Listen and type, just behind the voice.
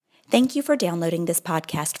Thank you for downloading this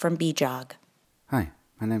podcast from BJOG. Hi,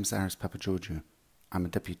 my name is Aris Papageorgiou. I'm a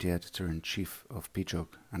Deputy Editor-in-Chief of BJOG,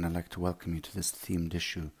 and I'd like to welcome you to this themed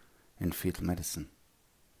issue in fetal medicine.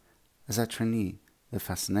 As a trainee, the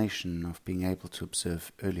fascination of being able to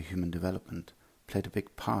observe early human development played a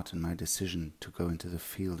big part in my decision to go into the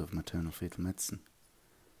field of maternal fetal medicine.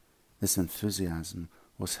 This enthusiasm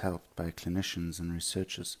was helped by clinicians and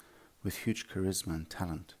researchers with huge charisma and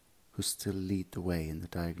talent who still lead the way in the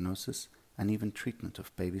diagnosis and even treatment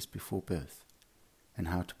of babies before birth, and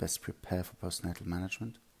how to best prepare for postnatal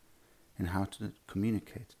management, and how to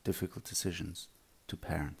communicate difficult decisions to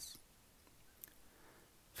parents.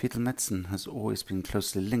 Fetal medicine has always been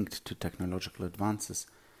closely linked to technological advances,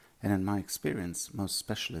 and in my experience, most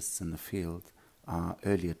specialists in the field are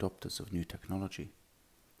early adopters of new technology.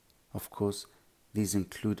 Of course, these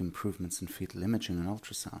include improvements in fetal imaging and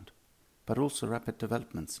ultrasound, but also rapid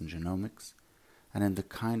developments in genomics and in the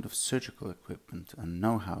kind of surgical equipment and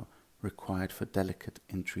know-how required for delicate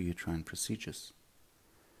intrauterine procedures.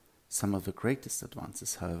 Some of the greatest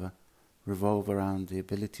advances, however, revolve around the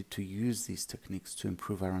ability to use these techniques to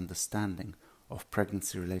improve our understanding of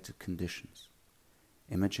pregnancy-related conditions.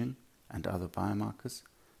 Imaging and other biomarkers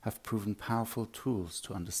have proven powerful tools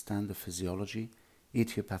to understand the physiology,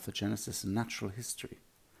 etiopathogenesis, and natural history,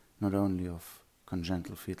 not only of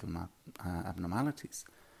congenital fetal abnormalities,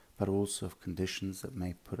 but also of conditions that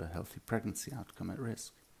may put a healthy pregnancy outcome at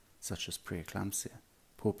risk, such as preeclampsia,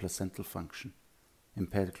 poor placental function,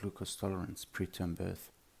 impaired glucose tolerance, preterm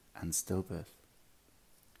birth, and stillbirth.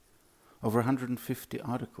 Over 150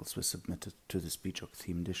 articles were submitted to this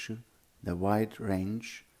BJOG-themed issue. Their wide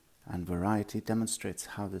range and variety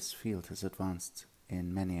demonstrates how this field has advanced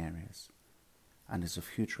in many areas and is of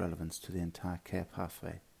huge relevance to the entire care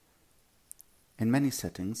pathway. In many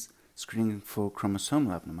settings, screening for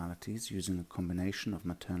chromosomal abnormalities using a combination of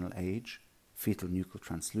maternal age, fetal nuchal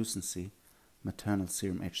translucency, maternal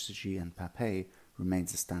serum HCG, and PAP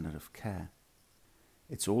remains a standard of care.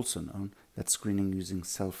 It's also known that screening using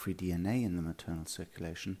cell-free DNA in the maternal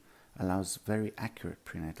circulation allows very accurate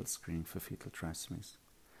prenatal screening for fetal trisomies.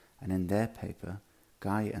 And in their paper,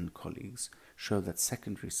 Guy and colleagues show that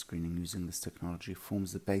secondary screening using this technology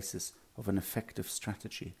forms the basis of an effective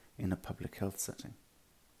strategy in a public health setting.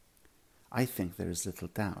 I think there is little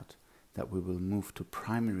doubt that we will move to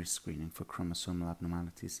primary screening for chromosomal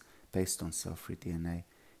abnormalities based on cell-free DNA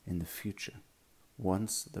in the future,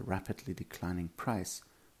 once the rapidly declining price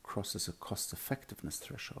crosses a cost-effectiveness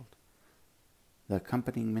threshold. The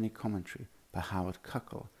accompanying mini-commentary by Howard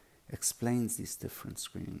Kuckel explains these different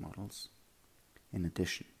screening models. In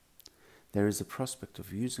addition, there is a prospect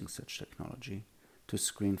of using such technology to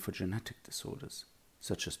screen for genetic disorders,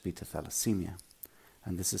 such as beta thalassemia,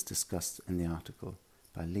 and this is discussed in the article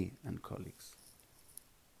by Lee and colleagues.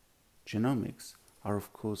 Genomics are,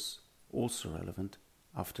 of course, also relevant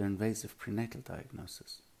after invasive prenatal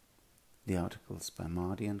diagnosis. The articles by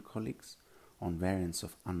Mardi and colleagues on variants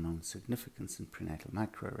of unknown significance in prenatal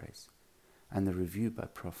microarrays, and the review by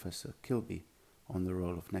Professor Kilby on the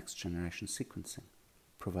role of next-generation sequencing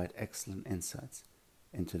provide excellent insights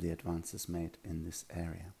into the advances made in this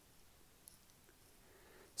area.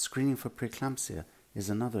 Screening for preeclampsia is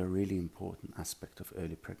another really important aspect of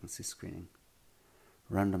early pregnancy screening.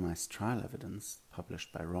 Randomized trial evidence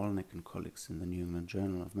published by Rolnick and colleagues in the New England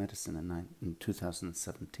Journal of Medicine in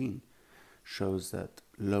 2017 shows that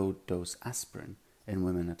low-dose aspirin in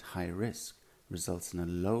women at high risk results in a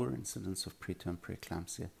lower incidence of preterm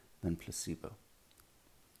preeclampsia than placebo.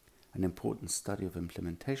 An important study of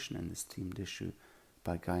implementation in this themed issue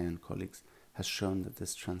by Guy and colleagues has shown that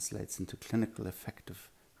this translates into clinical effective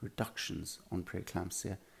reductions on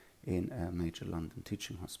preeclampsia in a major London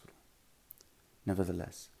teaching hospital.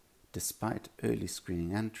 Nevertheless, despite early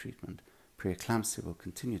screening and treatment, preeclampsia will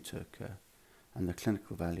continue to occur, and the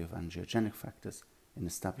clinical value of angiogenic factors in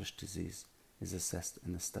established disease is assessed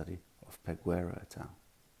in the study of Peguero et al.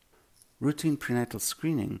 Routine prenatal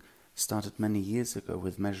screening started many years ago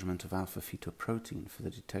with measurement of alpha-fetoprotein for the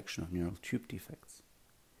detection of neural tube defects.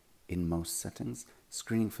 In most settings,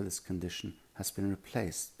 screening for this condition has been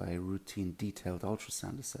replaced by a routine detailed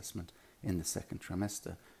ultrasound assessment in the second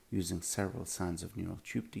trimester using several signs of neural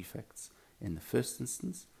tube defects in the first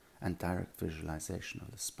instance and direct visualization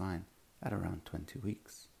of the spine at around 20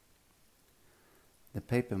 weeks. The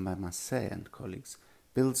paper by Massey and colleagues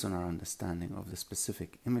builds on our understanding of the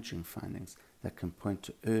specific imaging findings that can point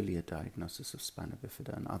to earlier diagnosis of spina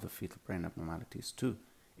bifida and other fetal brain abnormalities too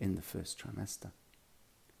in the first trimester.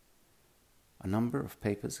 A number of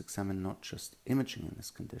papers examine not just imaging in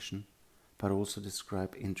this condition, but also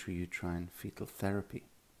describe intrauterine fetal therapy.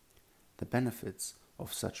 The benefits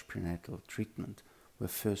of such prenatal treatment were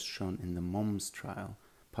first shown in the MOMS trial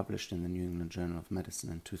published in the New England Journal of Medicine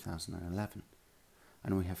in 2011,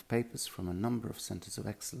 and we have papers from a number of centers of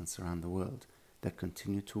excellence around the world that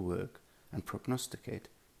continue to work and prognosticate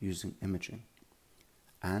using imaging,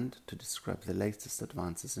 and to describe the latest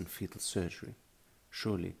advances in fetal surgery,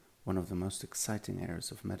 surely one of the most exciting areas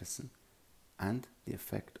of medicine, and the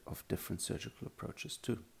effect of different surgical approaches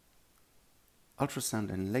too. Ultrasound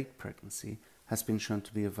in late pregnancy has been shown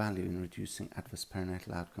to be of value in reducing adverse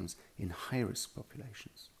perinatal outcomes in high-risk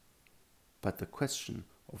populations. But the question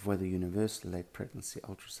of whether universal late pregnancy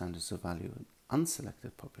ultrasound is of value in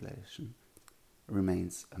unselected population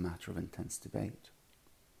remains a matter of intense debate.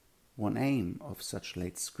 One aim of such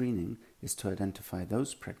late screening is to identify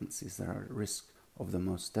those pregnancies that are at risk of the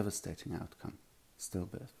most devastating outcome,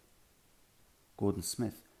 stillbirth. Gordon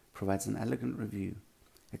Smith provides an elegant review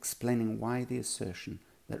explaining why the assertion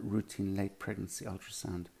that routine late pregnancy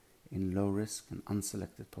ultrasound in low-risk and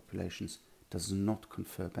unselected populations does not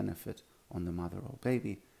confer benefit on the mother or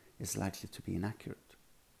baby is likely to be inaccurate.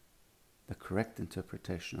 The correct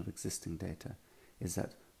interpretation of existing data is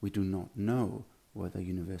that we do not know whether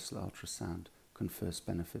universal ultrasound confers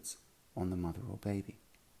benefits on the mother or baby.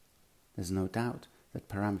 There's no doubt that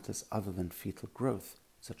parameters other than fetal growth,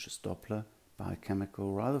 such as Doppler, biochemical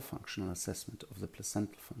or other functional assessment of the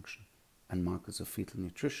placental function, and markers of fetal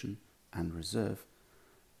nutrition and reserve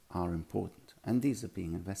are important, and these are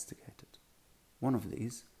being investigated. One of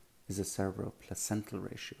these is a cerebroplacental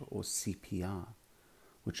ratio, or CPR,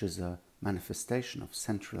 which is a manifestation of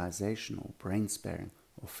centralization or brain sparing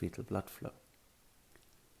of fetal blood flow.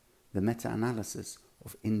 The meta-analysis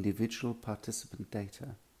of individual participant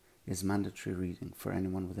data is mandatory reading for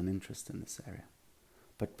anyone with an interest in this area.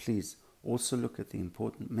 But please also look at the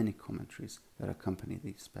important mini-commentaries that accompany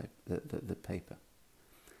the paper.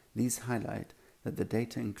 These highlight that the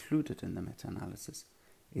data included in the meta-analysis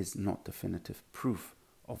is not definitive proof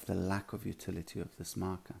of the lack of utility of this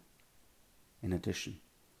marker. In addition,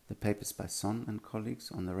 the papers by Son and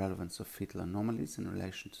colleagues on the relevance of fetal anomalies in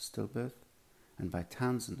relation to stillbirth, and by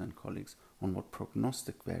Townsend and colleagues on what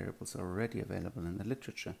prognostic variables are already available in the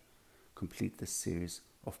literature, complete this series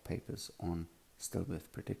of papers on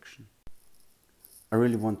stillbirth prediction. I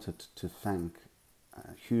really wanted to thank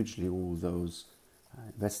hugely all those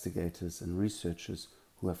investigators and researchers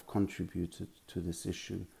who have contributed to this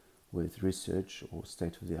issue with research or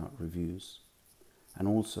state-of-the-art reviews, and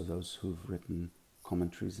also those who've written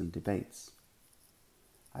commentaries and debates.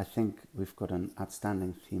 I think we've got an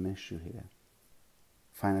outstanding theme issue here.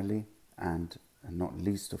 Finally, and not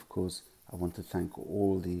least, of course, I want to thank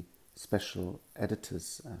all the special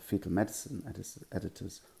editors, fetal medicine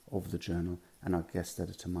editors of the journal, and our guest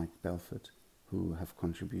editor Mike Belford, who have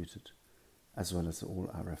contributed, as well as all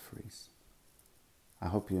our referees. I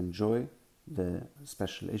hope you enjoy the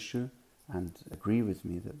special issue and agree with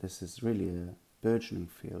me that this is really a burgeoning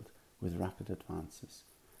field with rapid advances,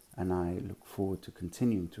 and I look forward to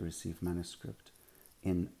continuing to receive manuscript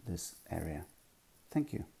in this area.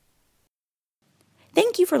 Thank you.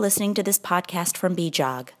 Thank you for listening to this podcast from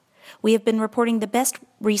BJOG. We have been reporting the best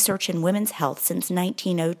research in women's health since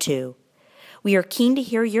 1902. We are keen to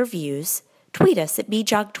hear your views. Tweet us at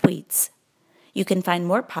BJOG Tweets. You can find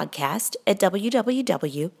more podcasts at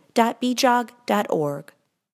www.bjog.org.